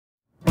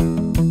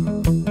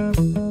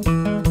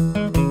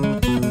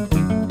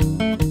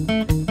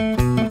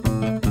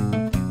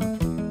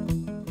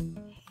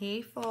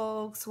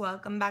folks,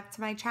 welcome back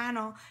to my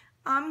channel.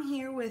 I'm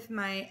here with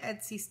my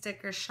Etsy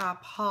sticker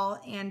shop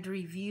haul and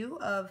review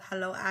of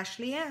Hello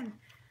Ashleyann.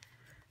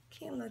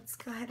 Okay, let's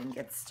go ahead and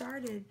get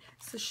started.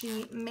 So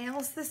she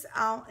mails this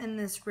out in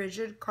this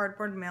rigid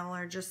cardboard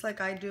mailer, just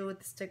like I do with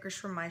the stickers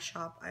from my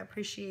shop. I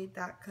appreciate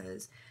that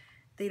because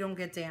they don't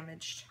get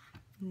damaged.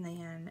 And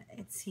then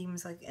it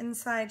seems like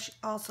inside she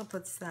also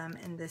puts them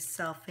in this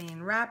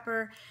cellophane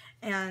wrapper,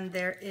 and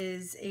there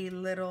is a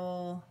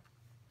little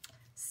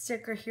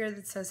sticker here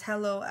that says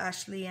Hello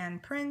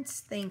Ashleyann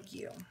Prince, thank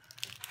you.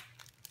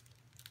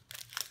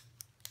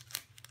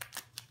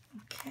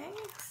 Okay,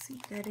 let's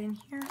see, get in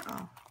here.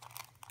 Oh.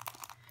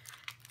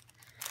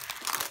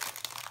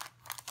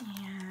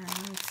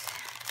 And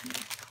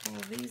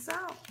pull these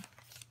out.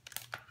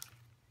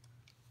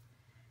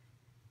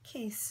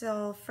 Okay,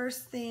 so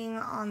first thing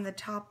on the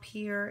top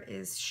here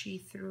is she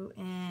threw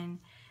in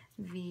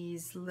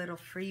these little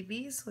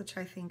freebies, which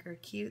I think are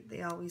cute.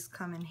 They always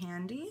come in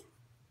handy.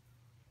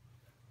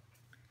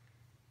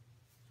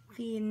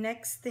 The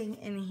next thing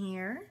in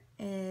here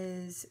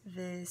is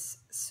this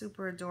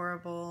super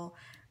adorable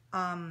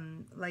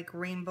like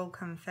rainbow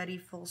confetti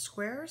full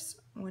squares,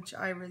 which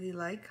I really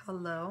like.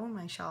 Hello,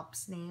 my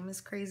shop's name is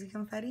Crazy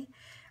Confetti.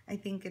 I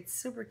think it's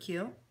super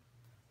cute.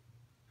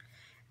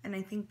 And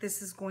I think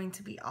this is going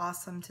to be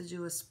awesome to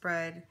do a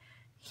spread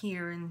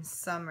here in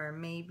summer,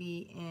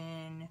 maybe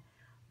in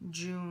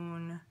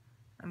June.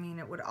 I mean,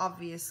 it would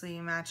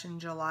obviously match in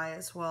July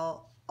as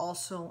well,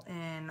 also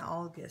in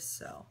August,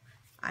 so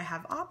I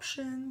have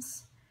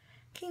options.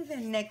 Okay, the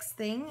next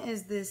thing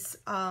is this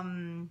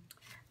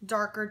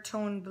darker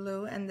tone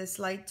blue and this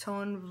light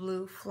tone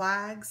blue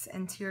flags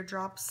and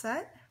teardrop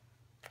set.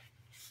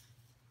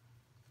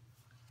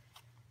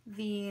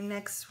 The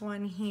next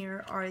one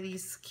here are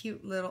these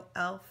cute little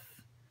elf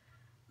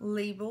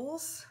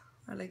labels,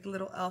 or like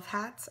little elf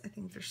hats. I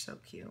think they're so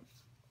cute.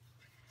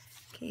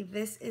 Okay,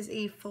 this is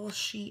a full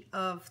sheet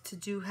of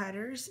to-do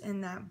headers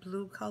in that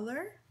blue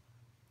color.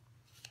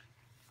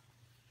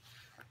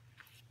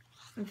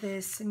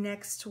 This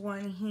next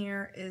one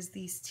here is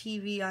these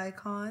TV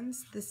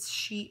icons. This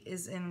sheet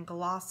is in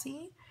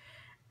glossy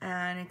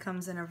and it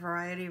comes in a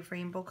variety of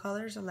rainbow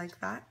colors. I like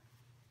that.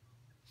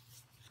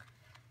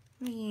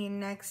 The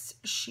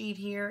next sheet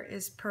here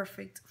is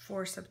perfect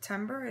for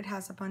September. It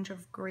has a bunch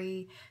of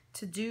gray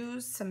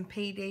to-dos, some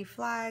payday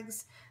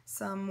flags,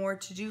 some more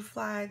to-do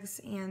flags,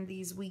 and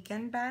these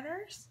weekend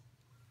banners.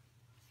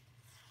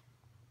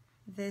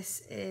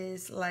 This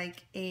is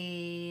like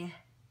a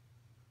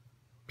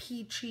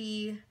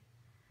peachy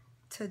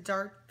to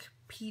dark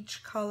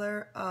peach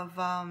color of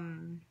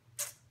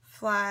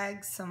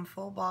flags, some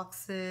full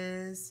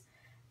boxes.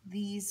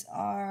 These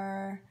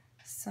are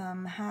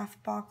some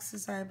half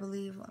boxes, I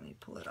believe. Let me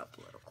pull it up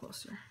a little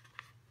closer.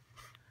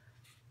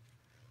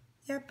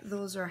 Yep,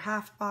 those are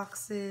half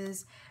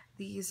boxes.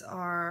 These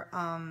are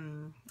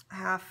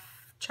half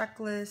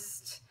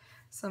checklist,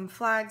 some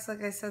flags,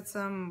 like I said,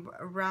 some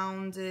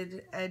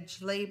rounded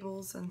edge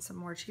labels, and some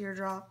more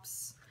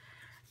teardrops.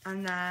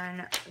 And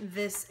then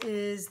this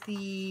is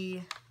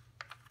the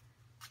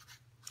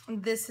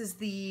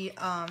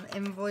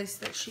invoice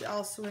that she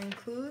also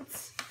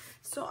includes.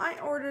 So I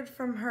ordered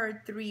from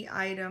her 3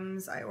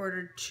 items. I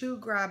ordered 2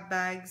 grab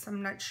bags.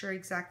 I'm not sure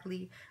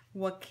exactly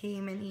what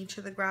came in each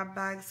of the grab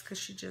bags because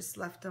she just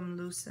left them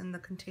loose in the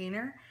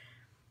container.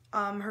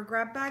 Her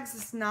grab bags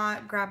is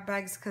not grab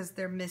bags because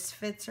they're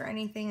misfits or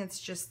anything. It's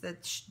just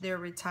that they're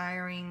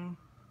retiring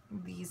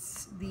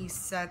these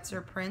sets or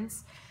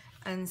prints,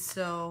 and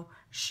so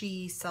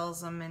she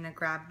sells them in a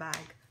grab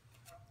bag.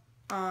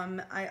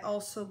 I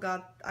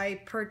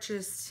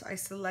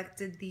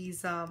selected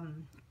these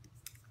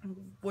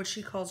what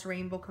she calls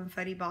rainbow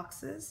confetti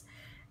boxes,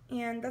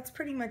 and that's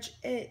pretty much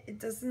it. It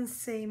doesn't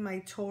say my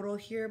total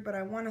here, but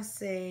I want to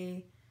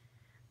say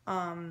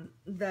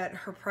that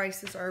her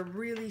prices are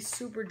really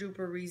super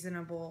duper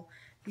reasonable.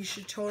 You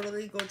should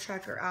totally go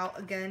check her out.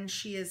 Again,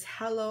 she is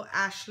Hello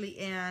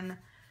Ashleyann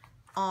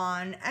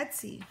on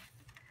Etsy.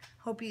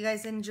 Hope you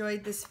guys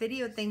enjoyed this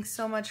video. Thanks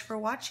so much for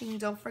watching.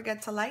 Don't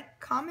forget to like,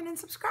 comment, and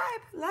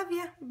subscribe. Love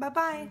ya.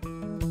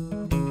 Bye-bye.